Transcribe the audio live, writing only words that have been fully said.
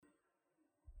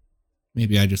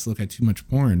maybe I just look at too much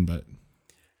porn, but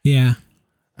yeah,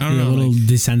 I don't you're know. a little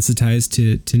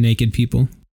desensitized to naked people.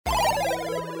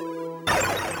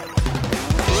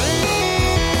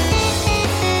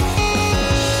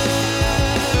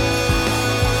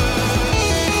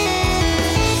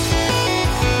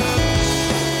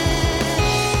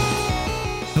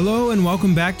 Hello and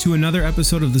welcome back to another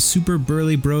episode of the Super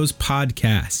Burly Bros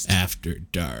podcast. After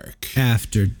dark.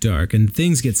 After dark, and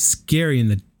things get scary in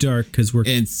the dark because we're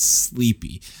And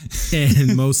sleepy.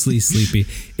 and mostly sleepy.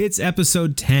 It's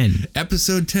episode 10.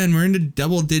 Episode 10, we're into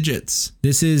double digits.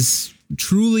 This is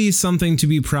truly something to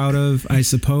be proud of, I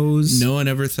suppose. No one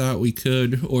ever thought we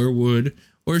could or would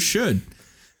or should.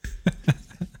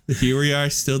 Here we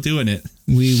are still doing it.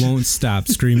 We won't stop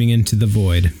screaming into the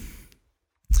void.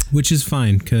 Which is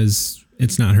fine, because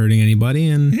it's not hurting anybody.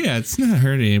 And Yeah, it's not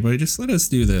hurting anybody. Just let us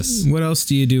do this. what else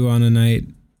do you do on a night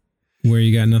where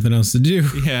you got nothing else to do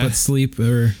but sleep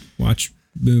or watch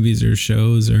movies or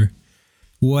shows or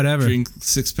whatever? Drink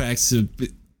 6 packs of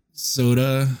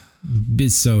soda.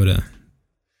 Bizsoda.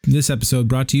 This episode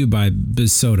brought to you by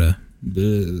Bizsoda.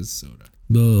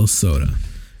 Bizsoda.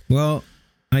 Well,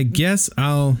 I guess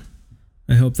I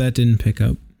hope that didn't pick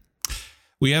up.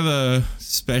 We have a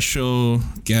special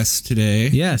guest today.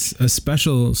 Yes, a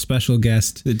special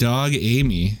guest. The dog,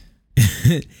 Amy.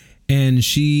 And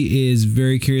she is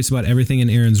very curious about everything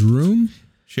in Aaron's room.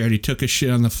 She already took a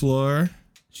shit on the floor.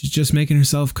 She's just making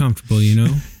herself comfortable, you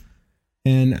know?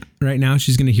 And right now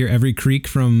she's going to hear every creak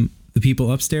from the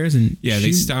people upstairs. And Yeah,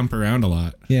 they stomp around a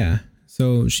lot. Yeah.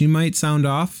 So she might sound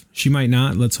off. She might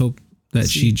not. Let's hope that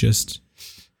she just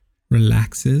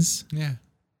relaxes. Yeah.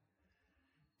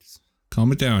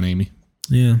 Calm it down, Amy.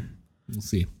 Yeah. We'll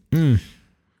see.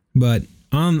 But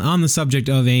on the subject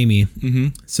of Amy,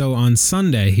 so on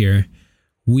Sunday here,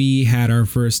 we had our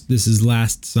first, this is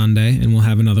last Sunday, and we'll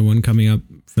have another one coming up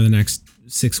for the next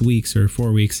 6 weeks or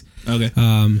 4 weeks. Okay.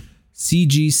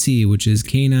 CGC, which is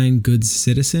Canine Good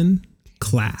Citizen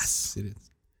class.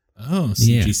 Oh,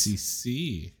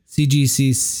 CGCC.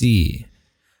 CGCC.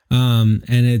 And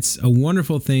it's a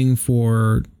wonderful thing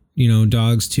for,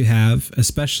 dogs to have,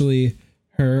 especially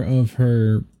her of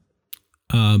her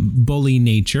bully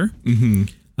nature.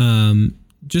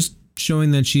 Just showing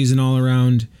that she's an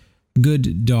all-around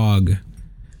good dog.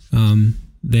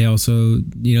 They also,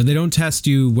 they don't test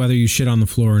you whether you shit on the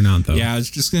floor or not, though. Yeah, I was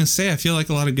just going to say, I feel like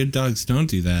a lot of good dogs don't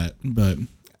do that, but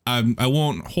I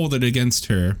won't hold it against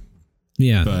her.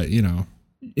 Yeah. But,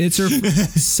 It's her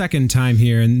second time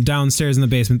here, and downstairs in the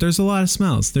basement, there's a lot of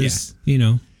smells. There's,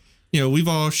 we've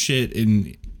all shit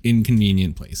in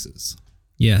inconvenient places.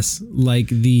 Yes, like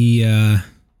the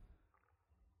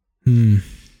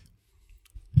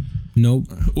nope.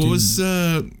 What was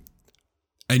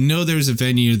I know there's a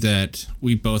venue that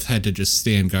we both had to just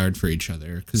stand guard for each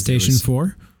other. Station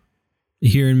 4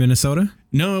 here in Minnesota?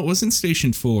 No, it wasn't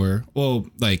Station 4. Well,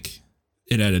 like,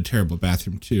 it had a terrible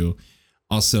bathroom too.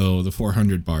 Also, the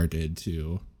 400 bar did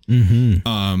too.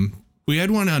 We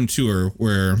had one on tour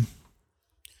where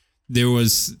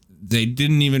they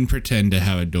didn't even pretend to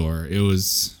have a door. It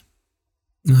was...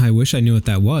 I wish I knew what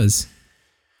that was.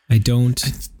 I don't.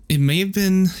 It may have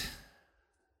been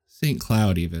St.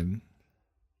 Cloud even.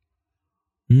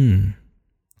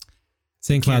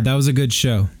 St. Cloud, that was a good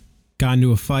show. Got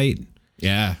into a fight.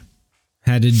 Yeah.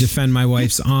 Had to defend my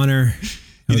wife's honor.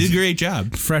 You did a great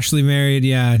job. Freshly married.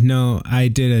 Yeah, no, I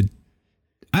did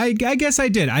I guess I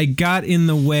did. I got in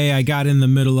the way. I got in the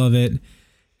middle of it.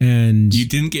 And you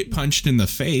didn't get punched in the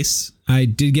face. I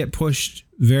did get pushed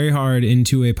very hard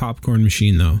into a popcorn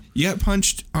machine, though. You got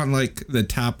punched on, like, the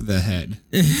top of the head.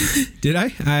 Did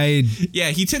I?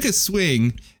 Yeah, he took a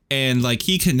swing, and, like,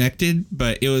 he connected,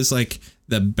 but it was, like,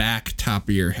 the back top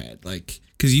of your head. Like,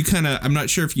 because you kind of, I'm not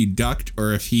sure if you ducked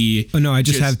or if he... Oh, no, I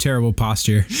just have terrible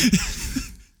posture.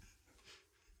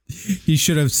 He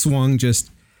should have swung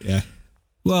just... Yeah.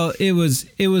 Well, it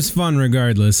was fun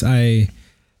regardless. I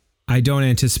don't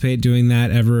anticipate doing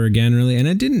that ever again, really. And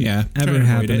it didn't ever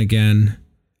happen again.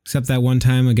 Except that one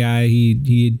time a guy,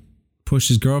 he pushed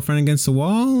his girlfriend against the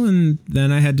wall, and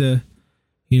then I had to,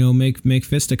 make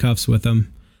fisticuffs with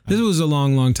him. This was a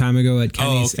long, long time ago at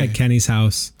Kenny's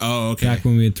house. Oh, okay. Back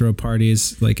when we would throw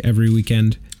parties like every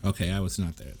weekend. Okay, I was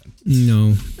not there then.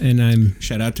 No, and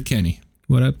Shout out to Kenny.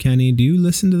 What up, Kenny? Do you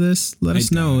listen to this? Let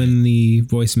us know in the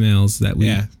voicemails that we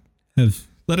have.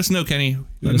 Let us know, Kenny.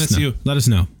 We miss you. Let us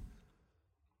know.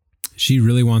 She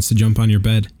really wants to jump on your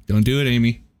bed. Don't do it,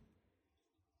 Amy.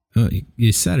 Oh,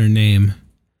 you said her name.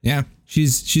 Yeah.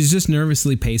 She's just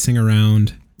nervously pacing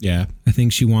around. Yeah. I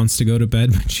think she wants to go to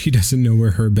bed, but she doesn't know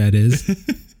where her bed is.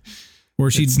 Or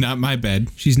it's not my bed.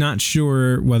 She's not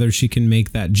sure whether she can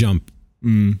make that jump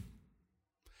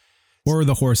Or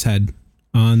the horse head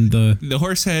on the... The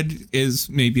horse head is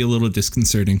maybe a little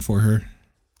disconcerting for her.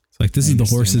 It's like, this is the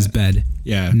horse's bed.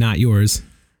 Yeah. Not yours.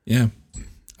 Yeah.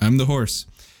 I'm the horse.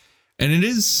 And it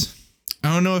is...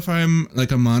 I don't know if I'm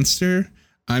like a monster.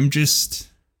 I'm just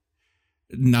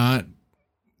not...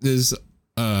 There's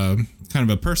kind of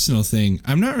a personal thing.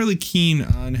 I'm not really keen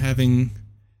on having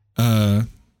a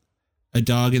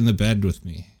dog in the bed with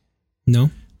me.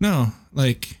 No? No,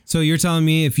 like... So you're telling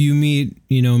me if you meet,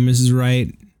 Mrs.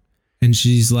 Wright, and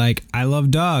she's like, I love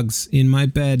dogs in my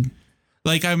bed.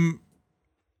 Like,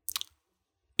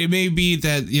 it may be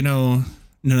that,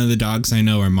 none of the dogs I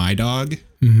know are my dog.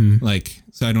 Mm-hmm. Like,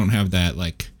 so I don't have that,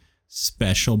 like,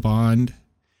 special bond.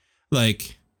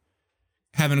 Like,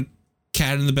 having a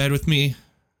cat in the bed with me,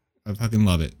 I fucking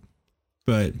love it.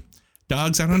 But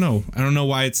dogs, I don't know. I don't know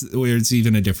why it's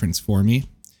even a difference for me.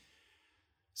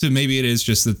 So maybe it is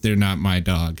just that they're not my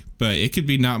dog, but it could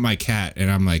be not my cat, and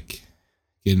I'm like,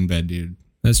 get in bed, dude.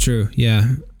 That's true.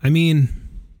 Yeah. I mean,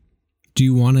 do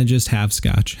you want to just have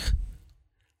Scotch?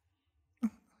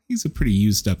 He's a pretty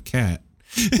used up cat.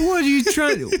 What are you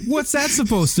trying? What's that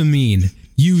supposed to mean?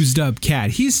 Used up cat.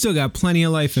 He's still got plenty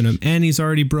of life in him, and he's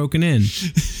already broken in.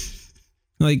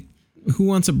 Like, who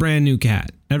wants a brand new cat?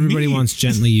 Everybody wants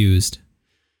gently used.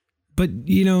 But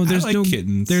there's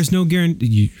kittens. There's no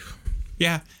guarantee.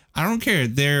 Yeah, I don't care.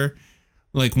 They're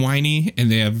like whiny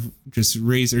and they have just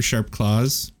razor sharp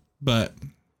claws, but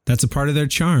that's a part of their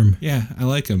charm. Yeah, I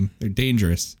like them. They're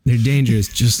dangerous. They're dangerous,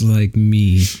 just like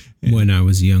me when I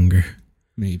was younger.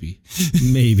 Maybe.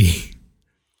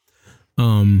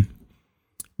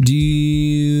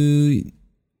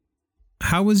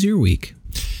 How was your week?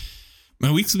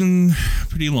 My week's been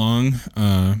pretty long.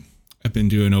 I've been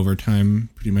doing overtime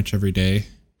pretty much every day.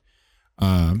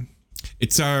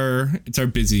 It's our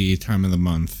busy time of the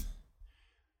month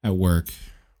at work.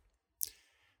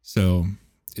 So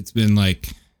it's been like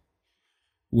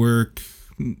work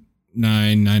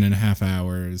 9.5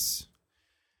 hours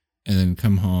and then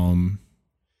come home.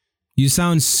 You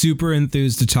sound super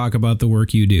enthused to talk about the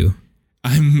work you do.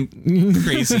 I'm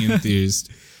crazy enthused.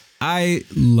 I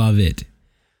love it.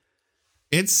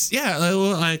 It's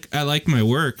I like my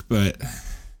work, but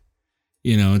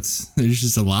there's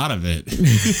just a lot of it.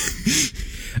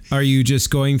 Are you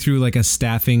just going through like a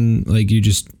staffing, like you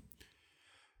just...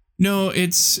 No,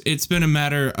 it's been a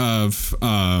matter of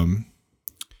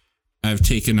I've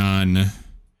taken on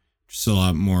just a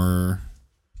lot more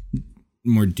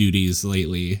duties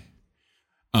lately.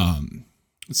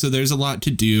 So there's a lot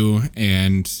to do,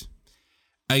 and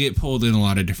I get pulled in a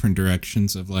lot of different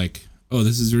directions of like, oh,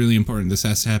 this is really important. This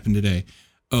has to happen today.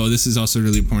 Oh, this is also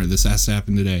really important. This has to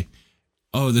happen today.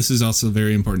 Oh, this is also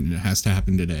very important. It has to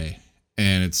happen today.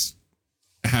 And it's,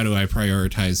 how do I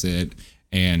prioritize it?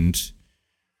 And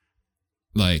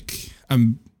like,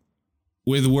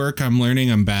 with work, I'm learning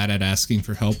I'm bad at asking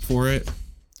for help for it,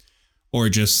 or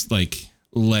just like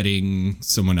letting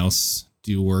someone else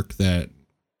do work that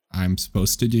I'm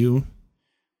supposed to do.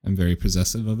 I'm very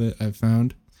possessive of it, I've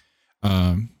found.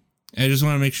 I just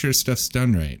want to make sure stuff's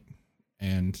done right,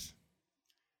 and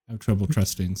I have trouble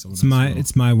trusting someone else.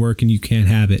 It's my work, and you can't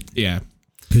have it. Yeah,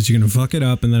 because you're gonna fuck it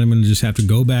up, and then I'm gonna just have to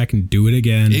go back and do it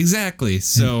again. Exactly.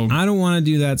 So and I don't want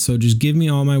to do that. So just give me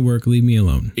all my work. Leave me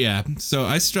alone. Yeah. So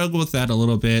I struggle with that a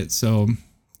little bit. So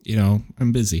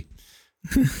I'm busy.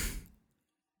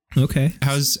 Okay.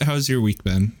 How's your week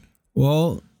been?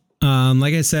 Well,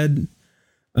 like I said,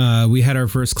 we had our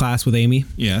first class with Amy.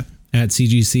 Yeah. At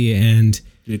CGC, and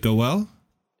did it go well?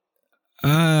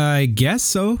 I guess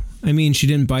so. I mean, she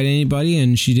didn't bite anybody,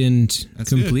 and she didn't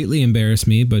completely embarrass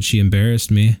me, but she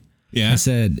embarrassed me. Yeah. I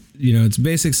said, it's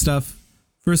basic stuff.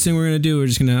 First thing we're going to do, we're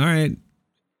just going to, all right,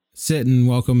 sit and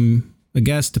welcome a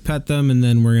guest to pet them, and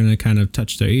then we're going to kind of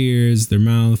touch their ears, their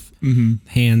mouth,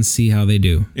 hands, see how they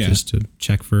do, just to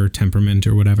check for temperament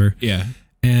or whatever. Yeah.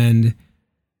 And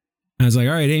I was like,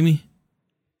 all right, Amy,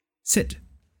 sit.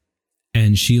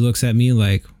 And she looks at me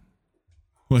like,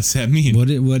 what's that mean?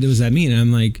 What does that mean? And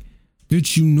I'm like,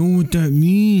 bitch, you know what that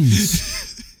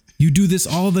means. You do this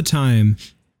all the time.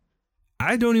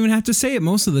 I don't even have to say it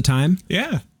most of the time.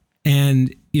 Yeah.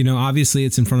 And, obviously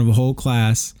it's in front of a whole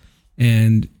class,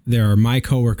 and there are my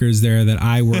coworkers there that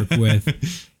I work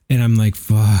with. And I'm like,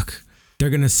 fuck, they're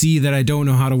going to see that I don't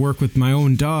know how to work with my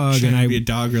own dog. Trying and to be a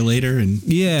dog relator and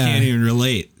can't even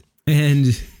relate. And,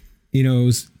 it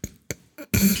was...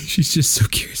 She's just so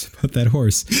curious about that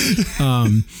horse.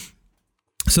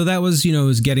 So that was,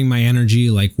 was getting my energy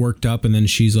like worked up, and then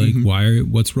she's like,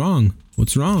 what's wrong?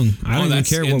 What's wrong? I don't even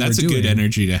care what we're doing. That's a good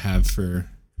energy to have for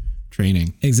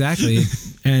training. Exactly.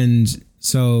 And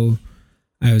so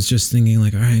I was just thinking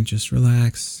like, all right, just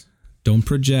relax. Don't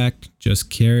project. Just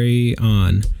carry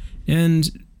on. And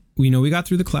we got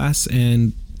through the class,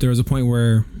 and there was a point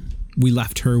where we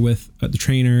left her with the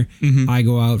trainer. I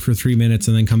go out for 3 minutes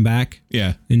and then come back.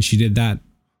 Yeah. And she did that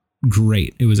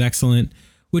great. It was excellent,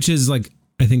 which is like,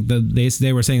 I think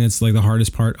they were saying that's like the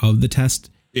hardest part of the test.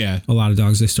 Yeah. A lot of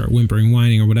dogs, they start whimpering,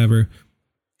 whining or whatever.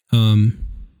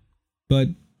 But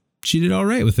she did all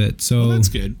right with it. So that's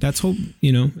good. That's hope,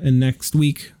 and next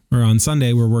week or on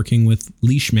Sunday, we're working with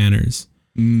leash manners,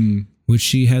 which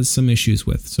she has some issues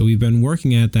with. So we've been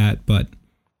working at that, but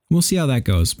we'll see how that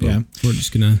goes. But we're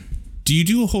just going to. Do you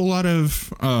do a whole lot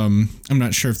of, I'm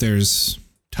not sure if there's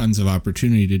tons of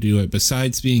opportunity to do it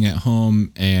besides being at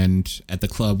home and at the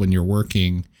club when you're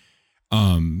working.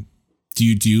 Do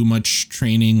you do much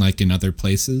training like in other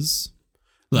places?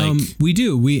 Like we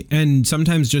do. And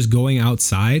sometimes just going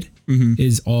outside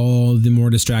is all the more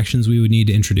distractions we would need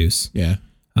to introduce. Yeah.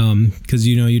 Because,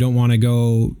 you don't want to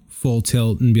go full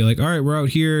tilt and be like, all right, we're out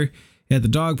here at the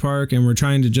dog park and we're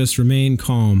trying to just remain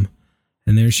calm.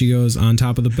 And there she goes on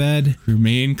top of the bed.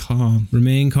 Remain calm.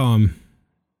 Remain calm.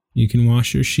 You can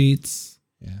wash your sheets.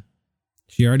 Yeah.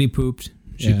 She already pooped.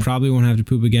 She probably won't have to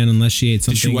poop again unless she ate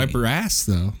something. Did she wipe her ass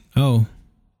though? Oh,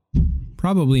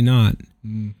 probably not.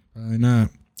 Probably not.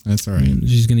 That's all right.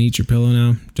 She's going to eat your pillow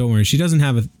now. Don't worry. She doesn't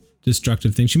have a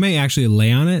destructive thing. She may actually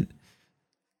lay on it.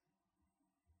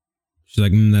 She's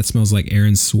like, that smells like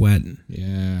Aaron's sweat.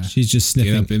 Yeah. She's just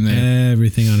sniffing up in there.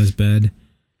 Everything on his bed.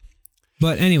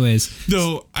 But anyways.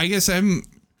 Though, I guess I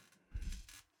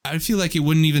feel like it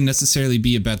wouldn't even necessarily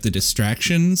be about the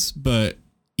distractions, but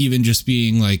even just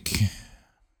being like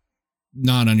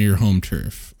not on your home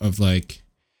turf of like,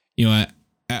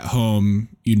 at home,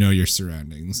 your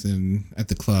surroundings, and at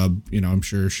the club, I'm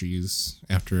sure she's,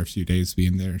 after a few days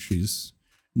being there,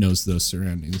 knows those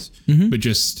surroundings, but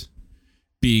just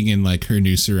being in like her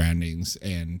new surroundings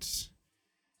and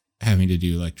having to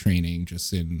do like training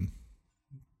just in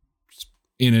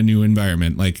a new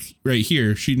environment. Like right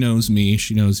here, she knows me,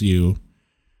 she knows you,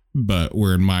 but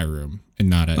we're in my room and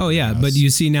not at your house. But you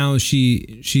see now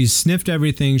she's sniffed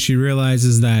everything. She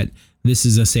realizes that this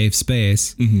is a safe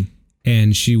space.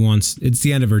 And it's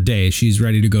the end of her day. She's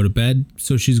ready to go to bed.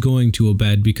 So she's going to a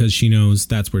bed because she knows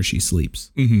that's where she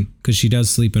sleeps. Because she does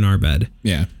sleep in our bed.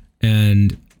 Yeah.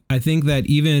 And I think that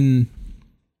even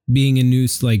being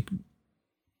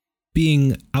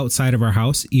being outside of our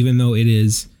house, even though it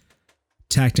is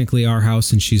technically our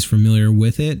house and she's familiar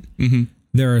with it,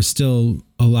 there are still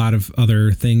a lot of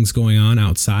other things going on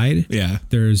outside. Yeah.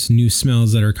 There's new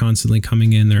smells that are constantly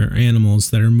coming in. There are animals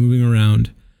that are moving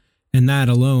around. And that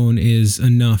alone is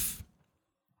enough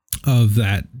of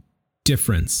that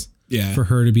difference for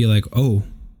her to be like, oh,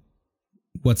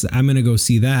 I'm going to go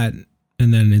see that.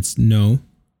 And then it's no,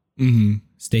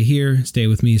 stay here, stay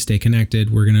with me, stay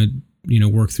connected. We're going to,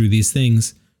 work through these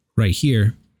things right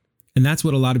here. And that's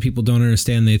what a lot of people don't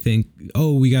understand. They think,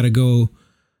 oh, we got to go,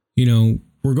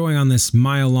 we're going on this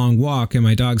mile-long walk and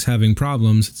my dog's having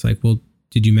problems. It's like, well,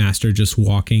 did you master just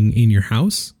walking in your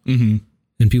house? And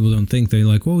people don't think, they're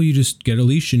like, well, you just get a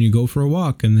leash and you go for a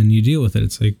walk and then you deal with it.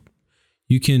 It's like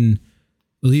you can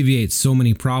alleviate so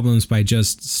many problems by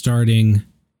just starting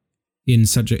in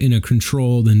a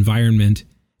controlled environment,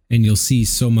 and you'll see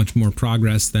so much more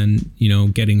progress than,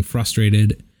 getting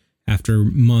frustrated after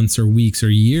months or weeks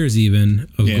or years even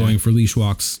of going for leash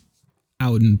walks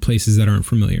out in places that aren't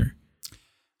familiar.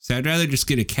 So I'd rather just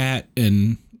get a cat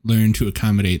and learn to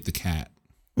accommodate the cat.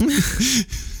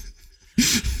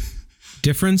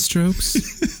 Different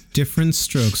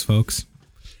strokes, folks.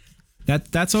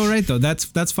 That's all right though.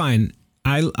 That's fine.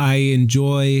 I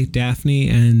enjoy Daphne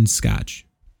and Scotch,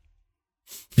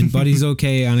 and Buddy's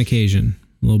okay on occasion.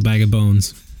 A little bag of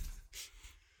bones,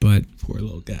 but poor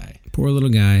little guy.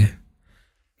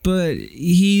 But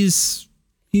he's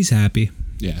happy.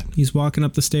 Yeah, he's walking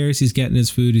up the stairs. He's getting his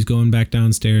food. He's going back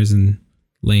downstairs and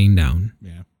laying down.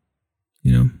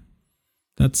 Yeah,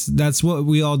 That's what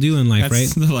we all do in life, right?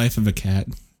 That's the life of a cat.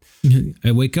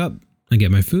 I wake up, I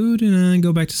get my food, and I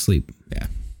go back to sleep. Yeah.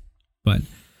 But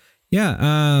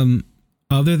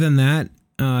other than that,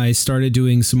 I started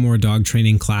doing some more dog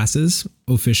training classes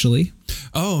officially.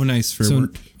 Oh, nice.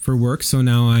 For work. So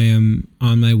now I am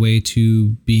on my way to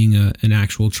being an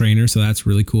actual trainer. So that's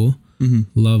really cool.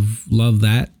 Love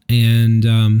that.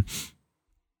 And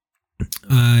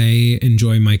I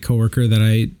enjoy my coworker that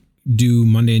I do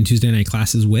Monday and Tuesday night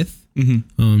classes with.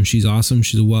 She's awesome.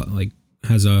 She's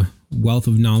has a wealth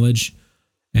of knowledge,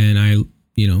 and I,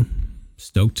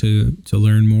 stoked to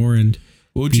learn more. And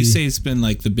what would you say has been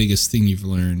like the biggest thing you've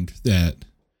learned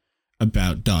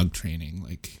about dog training?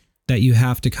 Like that you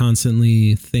have to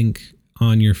constantly think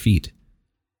on your feet.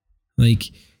 Like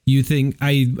you think,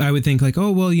 I would think like,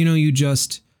 oh, well, you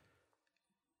just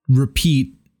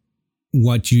repeat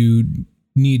what you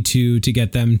need to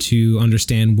get them to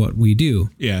understand what we do.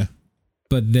 Yeah.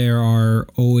 But there are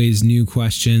always new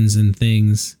questions and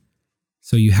things.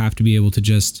 So you have to be able to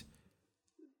just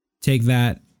take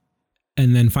that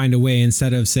and then find a way,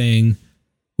 instead of saying,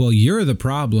 well, you're the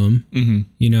problem.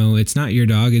 Mm-hmm. It's not your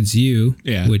dog, it's you.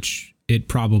 Yeah. Which it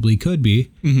probably could be.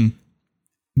 Mm-hmm.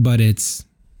 But it's,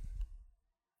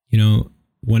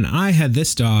 when I had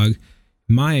this dog,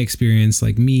 my experience,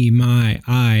 like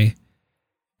and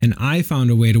I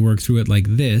found a way to work through it like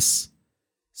this,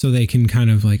 so they can kind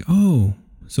of like, oh,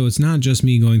 so it's not just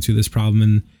me going through this problem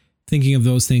and thinking of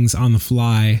those things on the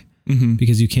fly,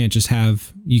 because you can't just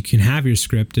you can have your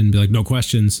script and be like, no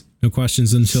questions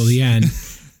until the end.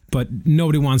 But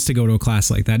nobody wants to go to a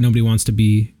class like that. Nobody wants to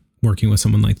be working with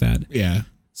someone like that. Yeah.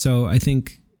 So I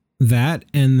think that,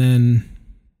 and then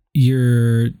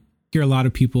you hear a lot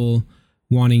of people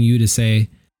wanting you to say,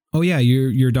 oh yeah,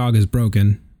 your dog is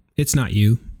broken. It's not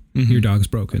you. Mm-hmm. Your dog's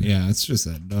broken. Yeah, it's just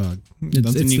that dog.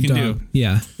 Nothing you can do.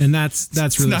 Yeah, and that's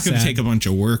really not going to take a bunch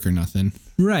of work or nothing.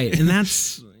 Right, and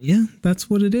that's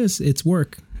what it is. It's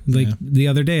work. Like the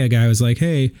other day, a guy was like,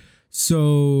 "Hey,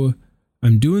 so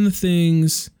I'm doing the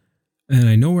things, and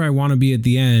I know where I want to be at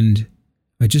the end.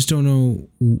 I just don't know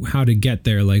how to get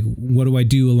there. Like, what do I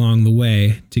do along the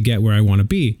way to get where I want to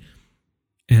be?"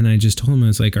 And I just told him, I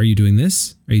was like, "Are you doing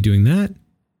this? Are you doing that?"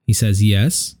 He says,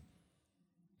 "Yes."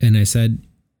 And I said,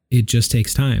 it just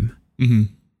takes time. Mm-hmm.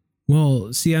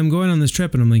 Well, see, I'm going on this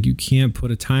trip, and I'm like, you can't put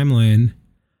a timeline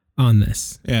on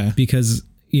this. Yeah. Because,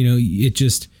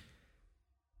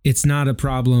 it's not a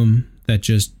problem that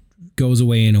just goes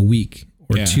away in a week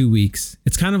or 2 weeks.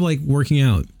 It's kind of like working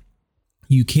out.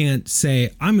 You can't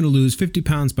say, I'm going to lose 50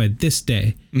 pounds by this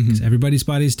day, because everybody's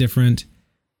body is different.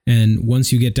 And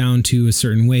once you get down to a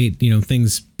certain weight,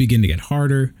 things begin to get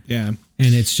harder. Yeah.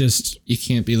 And it's just, you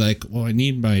can't be like, well, I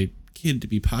need my kid to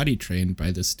be potty trained by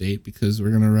this date because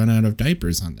we're going to run out of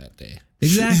diapers on that day.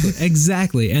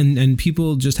 Exactly. And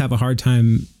people just have a hard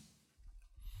time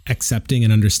accepting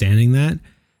and understanding that.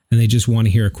 And they just want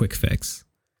to hear a quick fix.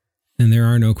 And there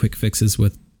are no quick fixes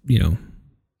with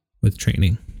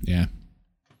training. Yeah.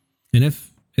 And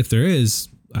if there is,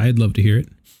 I'd love to hear it.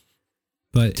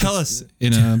 But tell us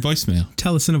in a voicemail.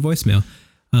 Tell us in a voicemail.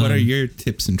 What are your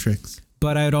tips and tricks?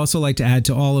 But I would also like to add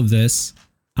to all of this,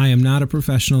 I am not a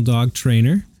professional dog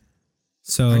trainer.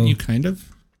 So aren't you kind of?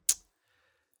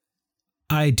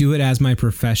 I do it as my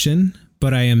profession,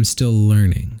 but I am still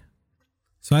learning.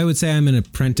 So I would say I'm an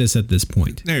apprentice at this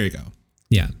point. There you go.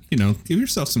 Yeah. Give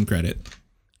yourself some credit.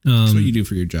 That's what you do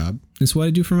for your job. It's what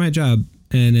I do for my job.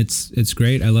 And it's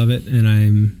great. I love it. And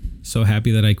I'm so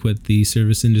happy that I quit the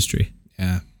service industry.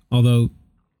 Yeah. Although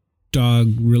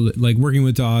working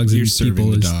with dogs, you're and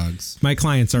people is dogs. My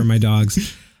clients are my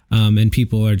dogs, and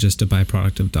people are just a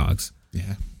byproduct of dogs.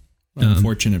 Yeah.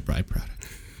 Unfortunate byproduct.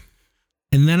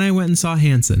 And then I went and saw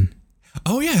Hanson.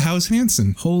 Oh yeah, how's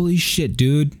Hanson? Holy shit,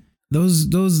 dude.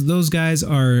 Those guys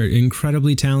are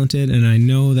incredibly talented, and I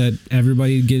know that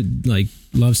everybody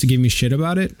loves to give me shit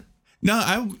about it. No,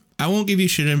 I won't give you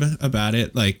shit about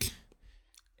it. Like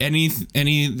any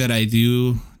that I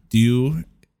do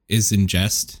is in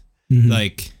jest. Mm-hmm.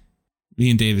 Like me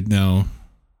and David know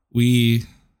we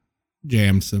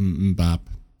jammed some mbop.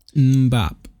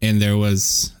 And there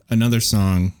was another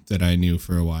song that I knew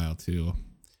for a while too.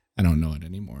 I don't know it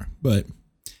anymore, but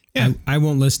yeah, I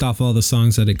won't list off all the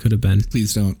songs that it could have been.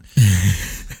 Please don't.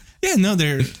 Yeah, no,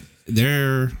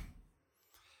 they're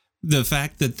the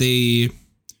fact that they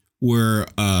were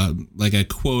like a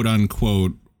quote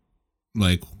unquote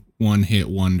like one hit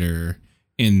wonder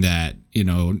in that,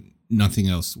 nothing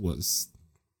else was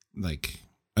like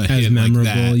a as hit memorable,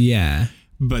 like that. Yeah.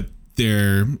 But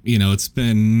they're, it's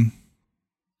been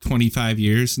 25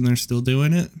 years and they're still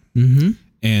doing it. Mm-hmm.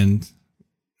 And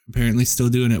apparently still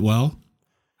doing it well.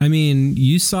 I mean,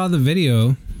 you saw the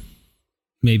video,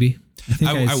 maybe.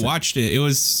 I watched it. It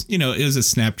was, it was a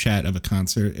Snapchat of a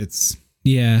concert. It's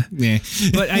yeah.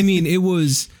 But I mean, it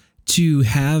was to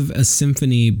have a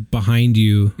symphony behind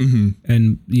you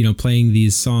and, playing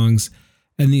these songs,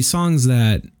 and these songs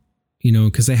that,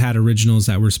 because they had originals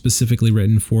that were specifically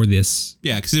written for this.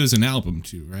 Yeah, because it was an album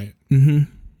too, right? Mm-hmm.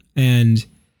 And,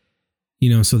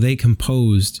 so they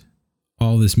composed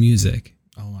all this music.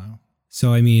 Oh, wow.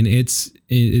 So, I mean,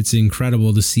 it's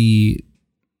incredible to see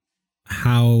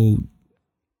how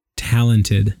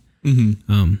talented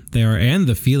they are, and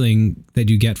the feeling that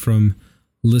you get from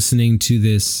listening to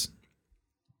this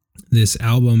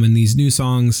album and these new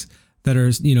songs that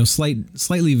are,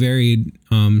 slightly varied.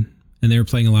 And they were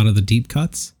playing a lot of the deep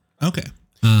cuts. Okay.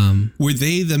 Were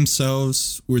they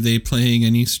themselves, playing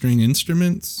any string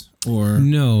instruments or?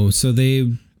 No. So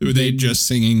were they just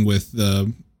singing with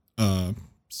the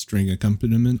string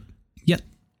accompaniment? Yep.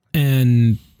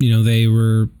 And, they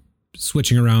were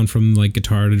switching around from like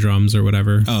guitar to drums or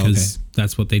whatever, because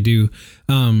that's what they do.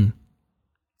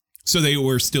 So they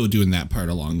were still doing that part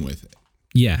along with it.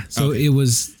 Yeah. So it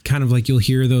was kind of like you'll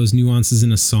hear those nuances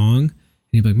in a song and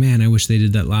you're like, man, I wish they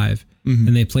did that live. Mm-hmm.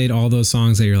 And they played all those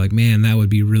songs that you're like, man, that would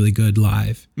be really good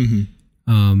live.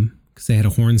 Mm-hmm. Because they had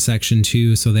a horn section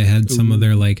too. So they had some of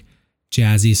their like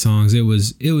jazzy songs. It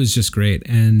was just great.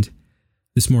 And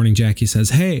this morning, Jackie says,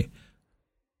 hey,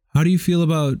 how do you feel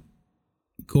about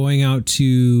going out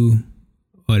to,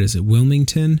 what is it,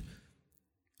 Wilmington?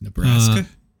 Nebraska?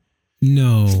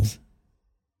 No.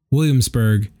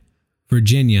 Williamsburg,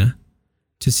 Virginia,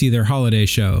 to see their holiday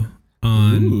show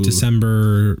on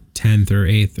December 10th or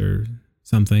 8th or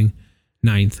something,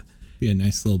 9th. Be a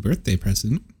nice little birthday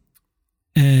present.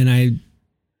 And I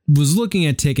was looking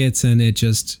at tickets and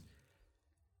it's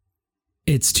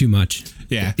too much.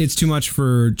 Yeah. It's too much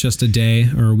for just a day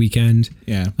or a weekend.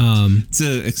 Yeah. It's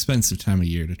an expensive time of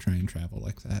year to try and travel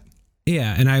like that.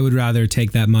 Yeah. And I would rather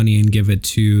take that money and give it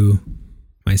to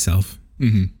myself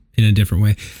in a different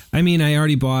way. I mean, I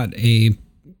already bought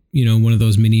one of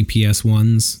those mini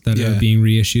PS1s that are being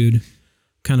reissued.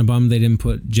 Kind of bummed they didn't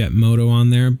put Jet Moto on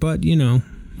there, but can't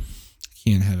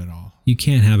have it all. You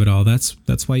can't have it all.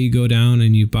 That's why you go down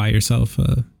and you buy yourself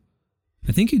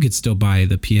I think you could still buy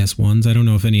the PS1s. I don't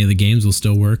know if any of the games will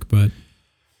still work, but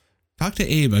talk to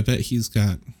Abe. I bet he's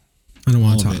got. I don't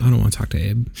want to talk to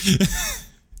Abe.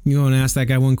 You go and ask that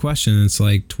guy one question, and it's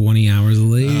like 20 hours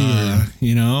later.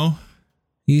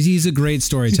 He's a great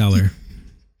storyteller,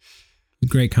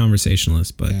 great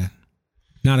conversationalist, but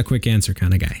not a quick answer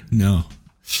kind of guy. No.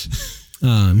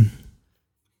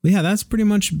 But yeah, that's pretty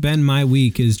much been my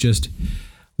week, is just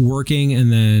working,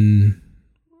 and then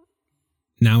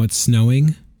now it's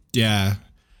snowing. Yeah.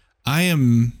 I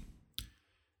am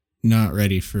not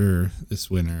ready for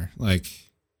this winter. Like,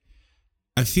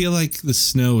 I feel like the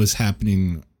snow is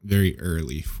happening very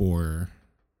early for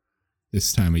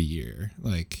this time of year.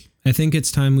 Like, I think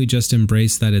it's time we just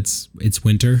embrace that it's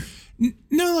winter.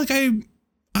 No, like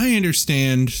I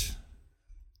understand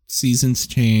seasons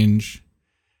change,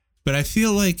 but I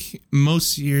feel like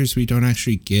most years we don't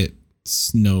actually get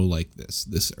snow like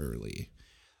this early.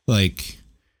 Like,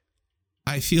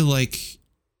 I feel like,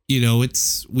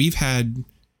 we've had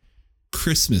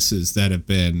Christmases that have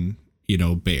been,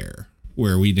 bare,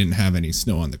 where we didn't have any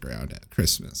snow on the ground at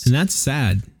Christmas. I that's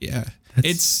sad. Yeah. I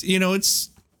think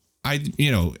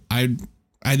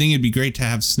it'd be great to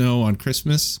have snow on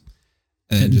Christmas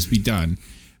and just be done.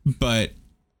 But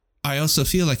I also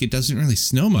feel like it doesn't really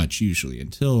snow much usually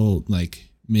until like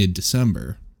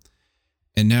mid-December.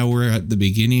 And now we're at the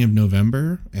beginning of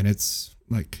November and it's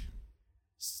like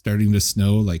starting to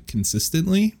snow like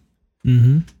consistently.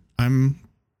 Mm-hmm. I'm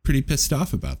pretty pissed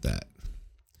off about that.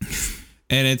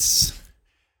 And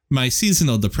my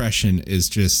seasonal depression is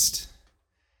just,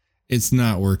 it's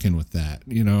not working with that,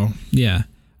 Yeah.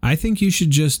 I think you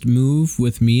should just move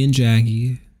with me and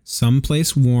Jackie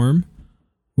someplace warm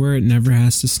where it never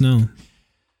has to snow.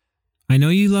 I know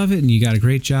you love it and you got a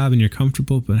great job and you're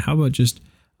comfortable, but how about just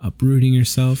uprooting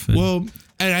yourself? And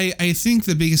I think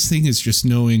the biggest thing is just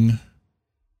knowing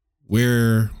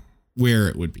where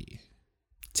it would be.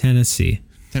 Tennessee?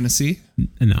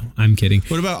 No, I'm kidding.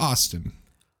 What about Austin?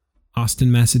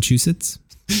 Austin, Massachusetts?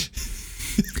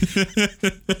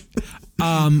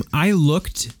 I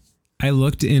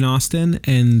looked in Austin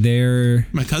and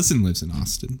my cousin lives in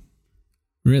Austin.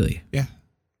 Really? Yeah.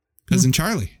 Cousin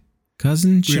Charlie. We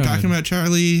were talking about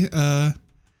Charlie a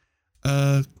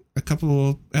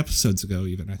couple episodes ago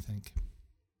even, I think.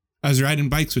 I was riding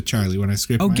bikes with Charlie when I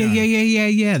scraped my eye.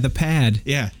 Yeah, the pad.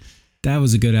 Yeah. That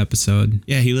was a good episode.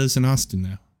 Yeah, he lives in Austin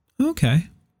now. Okay.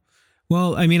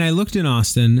 Well, I mean, I looked in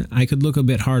Austin. I could look a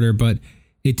bit harder, but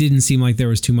it didn't seem like there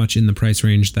was too much in the price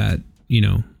range that,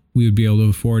 we would be able to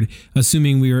afford,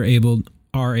 assuming we are able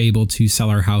to sell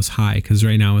our house high, because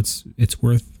right now it's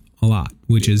worth a lot,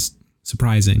 which is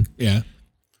surprising. Yeah.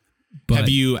 But have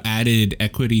you added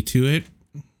equity to it?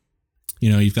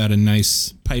 You've got a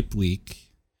nice pipe leak.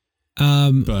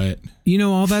 But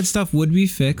all that stuff would be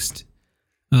fixed,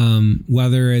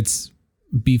 whether it's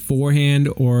beforehand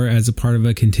or as a part of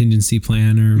a contingency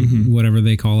plan or whatever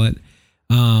they call it.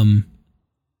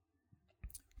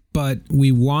 But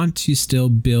we want to still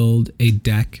build a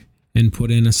deck and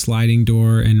put in a sliding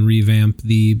door and revamp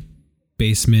the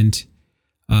basement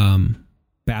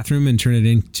bathroom and turn it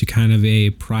into kind of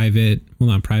a private, well,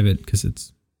 not private because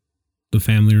it's the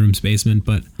family room's basement,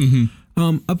 but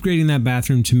upgrading that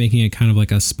bathroom to making it kind of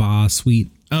like a spa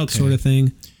suite sort of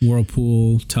thing.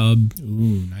 Whirlpool, tub.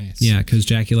 Ooh, nice. Yeah, because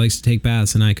Jackie likes to take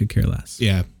baths and I could care less.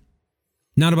 Yeah.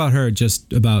 Not about her,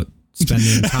 just about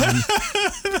spending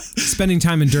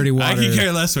time in dirty water. I can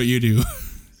care less what you do.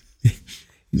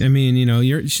 I mean,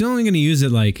 she's only going to use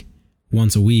it like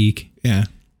once a week. Yeah.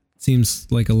 Seems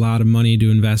like a lot of money to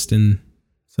invest in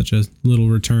such a little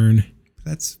return.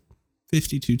 That's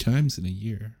 52 times in a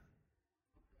year.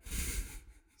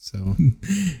 So,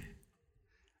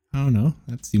 I don't know.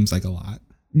 That seems like a lot.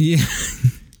 Yeah.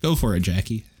 Go for it,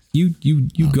 Jackie. You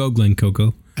go, Glen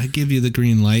Coco. I give you the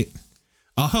green light.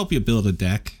 I'll help you build a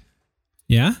deck.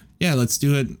 Yeah? Yeah, let's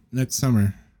do it next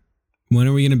summer. When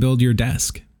are we going to build your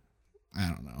desk? I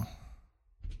don't know.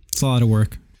 It's a lot of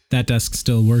work. That desk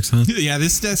still works, huh? Yeah,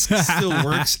 this desk still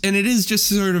works. And it is just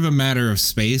sort of a matter of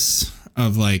space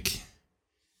of like,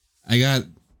 I got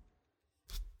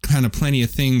kind of plenty of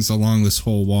things along this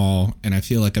whole wall. And I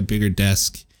feel like a bigger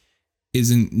desk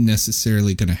isn't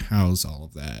necessarily going to house all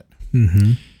of that.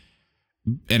 Mm-hmm.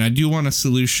 And I do want a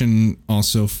solution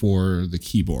also for the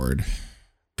keyboard,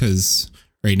 because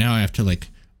right now I have to like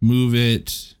move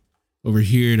it over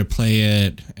here to play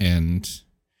it. And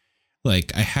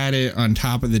like I had it on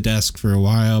top of the desk for a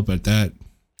while, but that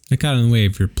got in the way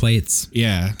of your plates.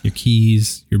 Yeah. Your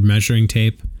keys, your measuring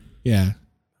tape. Yeah.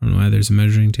 I don't know why there's a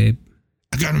measuring tape.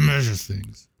 I got to measure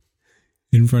things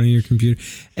in front of your computer.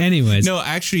 Anyways. No,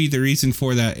 actually the reason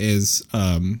for that is,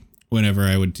 whenever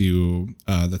I would do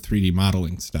the 3D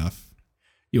modeling stuff,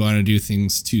 you want to do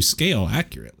things to scale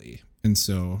accurately. And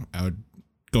so I would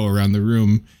go around the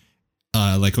room.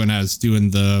 Like when I was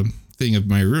doing the thing of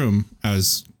my room, I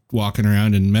was walking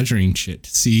around and measuring shit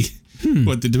to see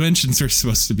what the dimensions were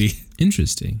supposed to be.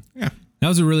 Interesting. Yeah. That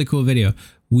was a really cool video.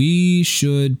 We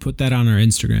should put that on our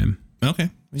Instagram. Okay.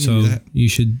 So you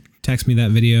should text me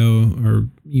that video or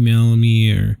email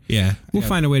me, or we'll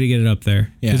find a way to get it up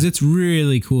there, because it's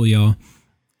really cool, y'all.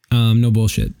 No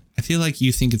bullshit. I feel like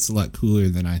you think it's a lot cooler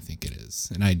than I think it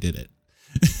is, and I did it.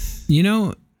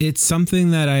 It's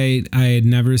something that I had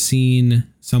never seen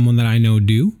someone that I know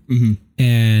do,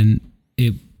 and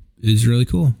it is really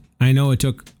cool. I know it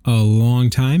took a long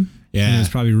time. Yeah, and it was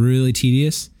probably really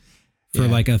tedious for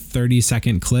like a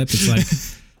 30-second clip. It's like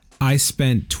I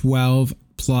spent 12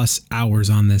 plus hours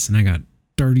on this and I got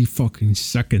 30 fucking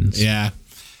seconds. Yeah.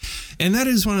 And that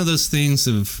is one of those things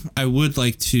of, I would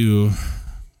like to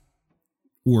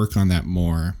work on that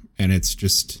more. And it's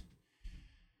just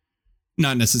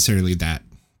not necessarily that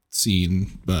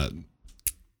scene, but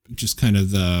just kind of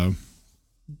the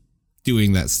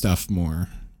doing that stuff more.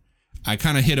 I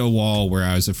kind of hit a wall where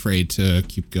I was afraid to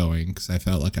keep going because I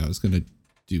felt like I was going to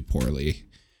do poorly.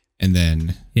 And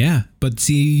then but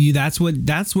see, that's what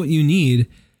you need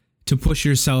to push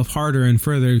yourself harder and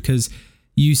further, because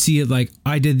you see it like,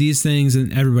 I did these things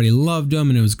and everybody loved them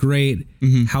and it was great.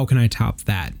 How can I top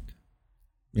that?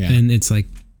 Yeah. And it's like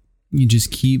you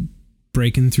just keep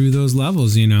breaking through those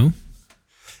levels,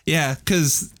 Yeah,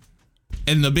 because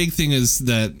and the big thing is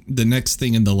that the next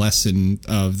thing in the lesson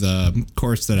of the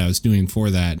course that I was doing for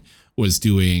that was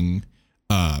doing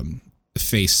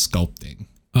face sculpting.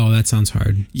 Oh, that sounds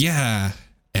hard. Yeah.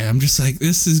 And I'm just like,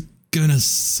 this is gonna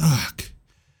suck.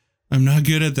 I'm not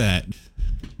good at that.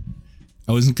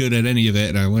 I wasn't good at any of it,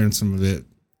 and I learned some of it.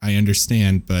 I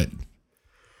understand, but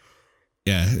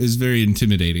yeah, it's very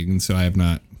intimidating, and so I have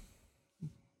not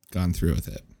gone through with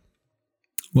it.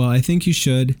 Well, I think you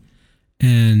should.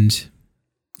 And,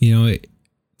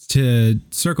 to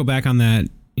circle back on that,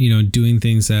 doing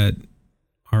things that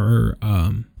are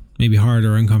maybe hard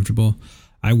or uncomfortable,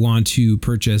 I want to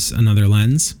purchase another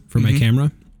lens for my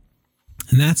camera.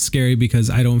 And that's scary because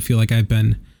I don't feel like I've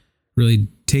been really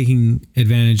taking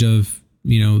advantage of,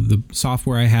 the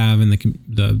software I have and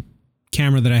the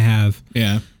camera that I have.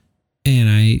 Yeah.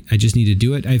 And I just need to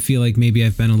do it. I feel like maybe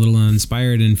I've been a little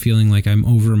uninspired and feeling like I'm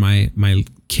over my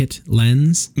kit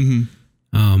lens.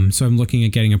 So I'm looking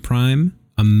at getting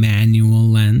a manual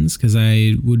lens, because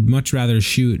I would much rather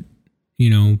shoot,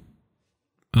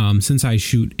 since I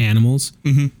shoot animals,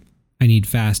 I need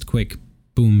fast, quick,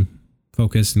 boom,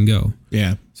 focus and go.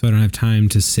 Yeah. So I don't have time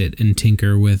to sit and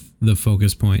tinker with the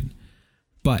focus point.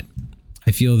 But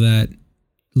I feel that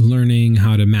learning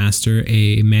how to master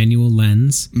a manual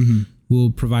lens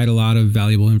will provide a lot of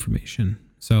valuable information.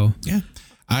 So yeah,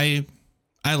 I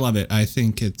love it. I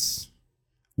think it's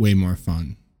way more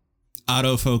fun.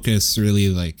 Autofocus really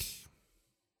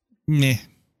meh.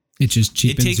 It just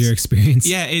cheapens your experience.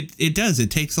 Yeah, it does.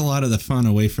 It takes a lot of the fun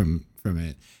away from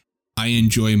it. I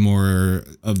enjoy more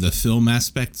of the film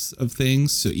aspects of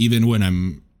things. So even when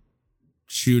I'm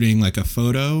shooting like a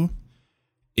photo,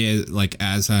 it like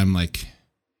as I'm like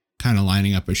kind of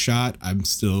lining up a shot, I'm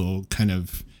still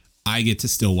I get to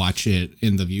still watch it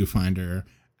in the viewfinder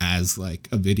as like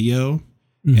a video.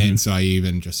 Mm-hmm. And so I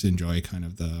even just enjoy kind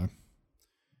of the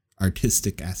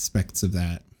artistic aspects of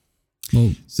that.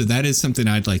 Well, so that is something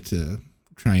I'd like to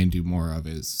try and do more of,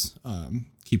 is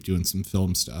keep doing some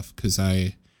film stuff. Cause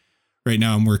right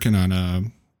now I'm working on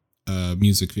a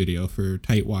music video for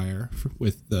Tightwire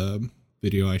with the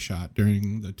video I shot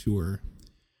during the tour.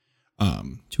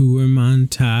 Tour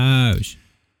montage.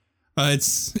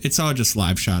 It's all just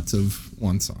live shots of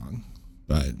one song,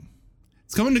 but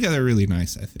it's coming together really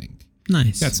nice, I think.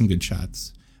 Nice. Got some good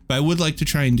shots. But I would like to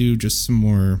try and do just some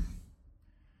more,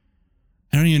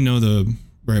 I don't even know the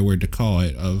right word to call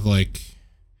it, of like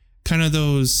kind of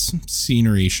those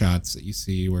scenery shots that you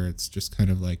see where it's just kind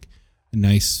of like a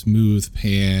nice smooth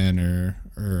pan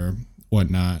or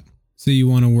whatnot. So you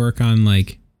want to work on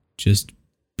like just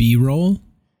B-roll?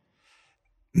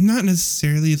 Not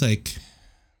necessarily. Like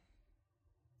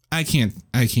I can't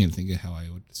think of how I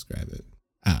would describe it.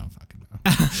 I don't fucking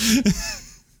know.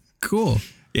 Cool.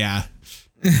 Yeah.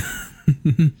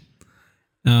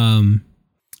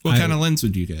 What kind of lens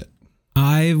would you get?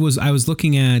 I was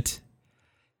looking at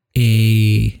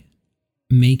a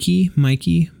Makey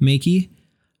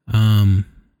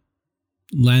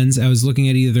lens. I was looking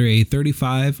at either a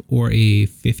 35 or a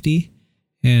 50,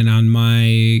 and on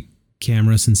my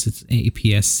camera, since it's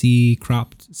APS-C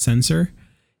cropped sensor,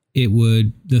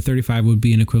 the 35 would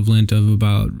be an equivalent of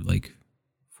about like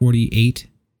 48,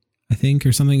 I think,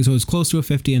 or something. So it's close to a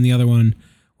 50, and the other one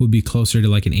would be closer to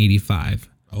like an 85.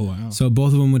 Oh wow! So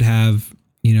both of them would have,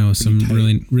 some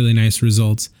really, really nice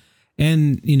results.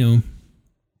 And,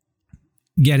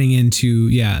 getting into,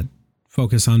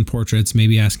 focus on portraits,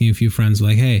 maybe asking a few friends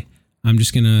like, hey, I'm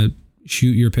just going to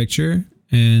shoot your picture.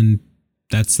 And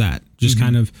that's that. Just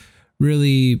kind of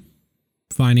really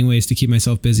finding ways to keep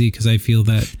myself busy, because I feel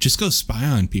that. Just go spy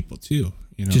on people too.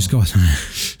 Just go.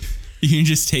 You can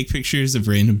just take pictures of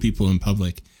random people in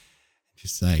public.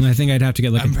 Just like, I think I'd have to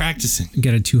get I'm practicing.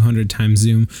 Get a 200 times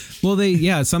zoom. Well,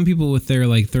 some people with their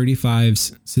like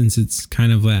 35s, since it's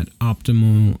kind of that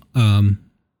optimal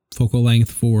focal length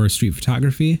for street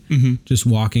photography, just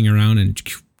walking around and.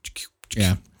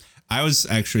 Yeah. I was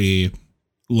actually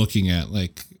looking at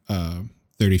like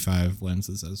 35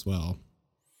 lenses as well.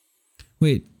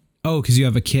 Wait. Oh, because you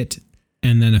have a kit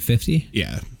and then a 50?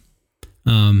 Yeah.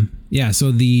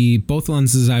 So both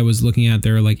lenses I was looking at,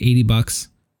 they're like $80.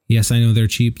 Yes, I know they're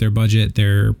cheap, they're budget,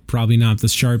 they're probably not the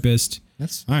sharpest.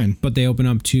 That's fine. But they open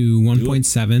up to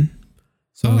 1.7.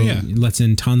 So it lets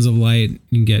in tons of light.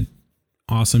 You can get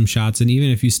awesome shots. And even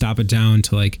if you stop it down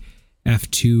to like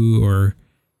f2 or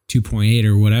 2.8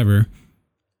 or whatever,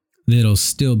 it'll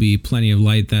still be plenty of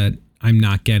light that I'm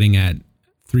not getting at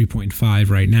 3.5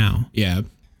 right now. Yeah.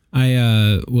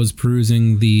 I was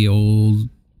perusing the old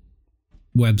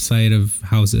website of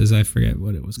houses. I forget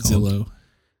what it was called. Zillow.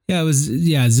 Yeah, it was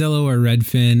Zillow or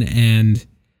Redfin, and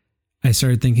I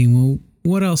started thinking, well,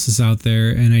 what else is out there?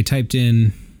 And I typed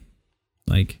in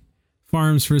like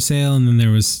farms for sale, and then there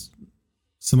was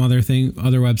some other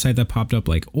website that popped up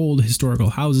like old historical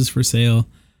houses for sale.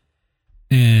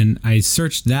 And I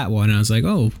searched that one, and I was like,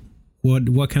 oh,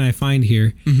 what can I find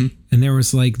here? Mm-hmm. And there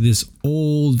was like this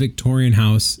old Victorian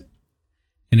house,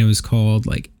 and it was called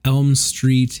like Elm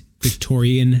Street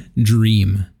Victorian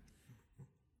Dream.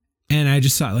 And I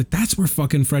just thought, like, that's where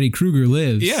fucking Freddy Krueger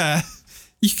lives. Yeah.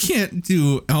 You can't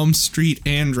do Elm Street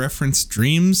and reference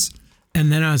dreams. And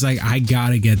then I was like, I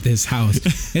gotta get this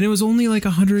house. And it was only like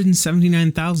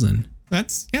 $179,000.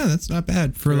 That's not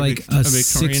bad. For like a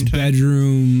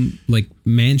 6-bedroom like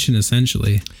mansion,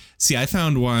 essentially. See, I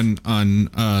found one on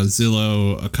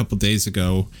Zillow a couple days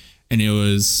ago, and it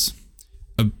was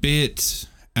a bit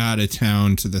out of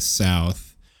town to the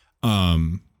south.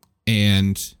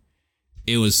 And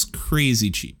it was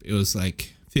crazy cheap. It was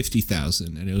like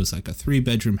 $50,000, and it was like a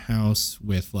 3-bedroom house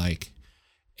with like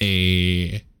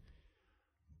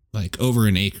over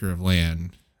an acre of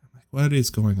land. I'm like, what is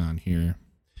going on here?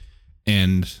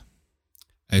 And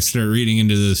I start reading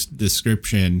into this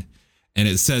description, and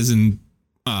it says in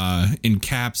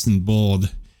caps and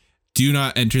bold, "Do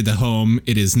not enter the home.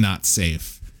 It is not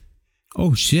safe."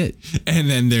 Oh shit. And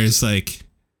then there's like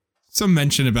some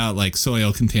mention about like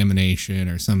soil contamination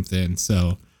or something.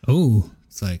 So,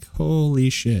 it's like, holy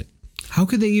shit. How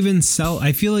could they even sell?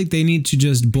 I feel like they need to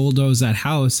just bulldoze that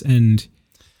house, and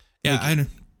I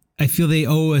feel they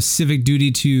owe a civic duty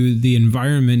to the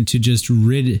environment to just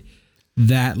rid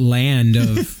that land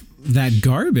of that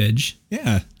garbage.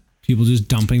 Yeah. People just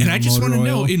dumping. And that I just want to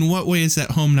motor oil. know, in what way is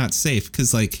that home not safe?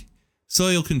 Because like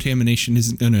soil contamination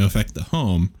isn't going to affect the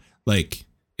home. Like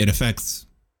it affects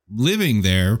living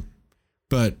there,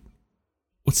 but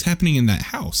what's happening in that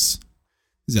house?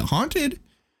 Is it haunted?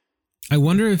 I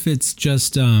wonder if it's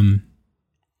just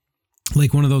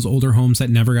like one of those older homes that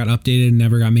never got updated and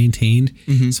never got maintained.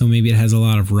 So maybe it has a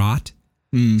lot of rot.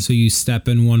 So you step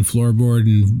in one floorboard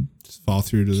and Just fall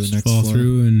through to the next fall floor.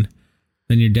 through and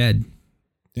then you're dead.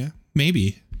 Yeah,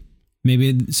 maybe.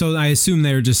 So I assume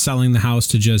they're just selling the house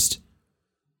to just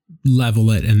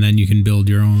level it and then you can build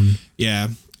your own. Yeah,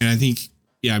 and I think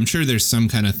I'm sure there's some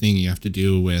kind of thing you have to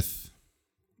do with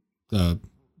the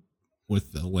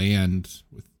land,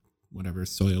 with whatever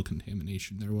soil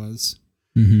contamination there was.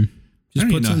 Just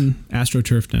put some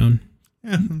AstroTurf down.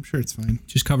 Yeah, I'm sure it's fine.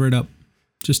 Just cover it up.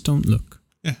 Just don't look.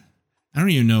 Yeah, I don't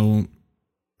even know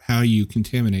how you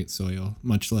contaminate soil,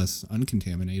 much less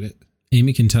uncontaminate it.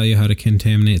 Amy can tell you how to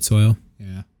contaminate soil.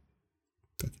 Yeah,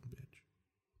 fucking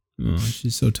bitch. Oh,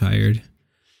 she's so tired.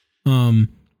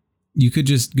 You could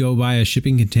just go buy a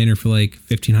shipping container for like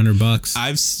 $1,500.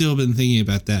 I've still been thinking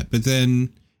about that, but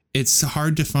then it's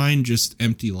hard to find just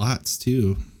empty lots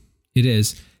too. It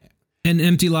is. An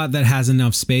empty lot that has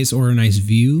enough space or a nice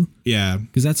view. Yeah.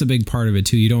 Because that's a big part of it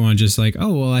too. You don't want to just like,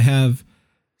 oh, well, I have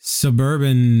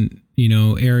suburban,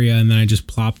 area and then I just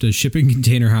plopped a shipping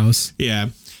container house. Yeah.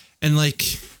 And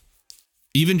like,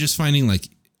 even just finding like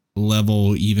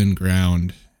level, even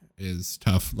ground is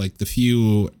tough. Like the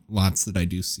few lots that I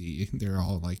do see, they're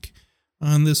all like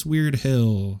on this weird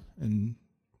hill and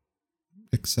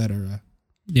etc.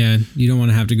 Yeah. You don't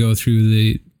want to have to go through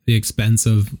the expense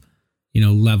of,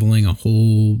 leveling a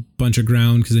whole bunch of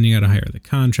ground because then you got to hire the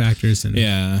contractors and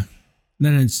yeah,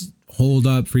 then it's hold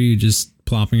up for you just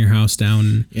plopping your house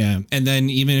down. Yeah. And then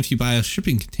even if you buy a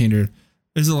shipping container,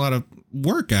 there's a lot of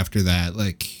work after that.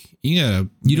 Like you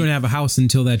don't have a house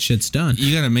until that shit's done.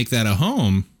 You got to make that a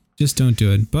home. Just don't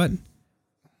do it. But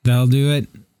that'll do it.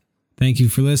 Thank you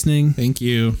for listening. Thank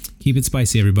you. Keep it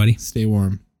spicy, everybody. Stay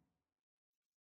warm.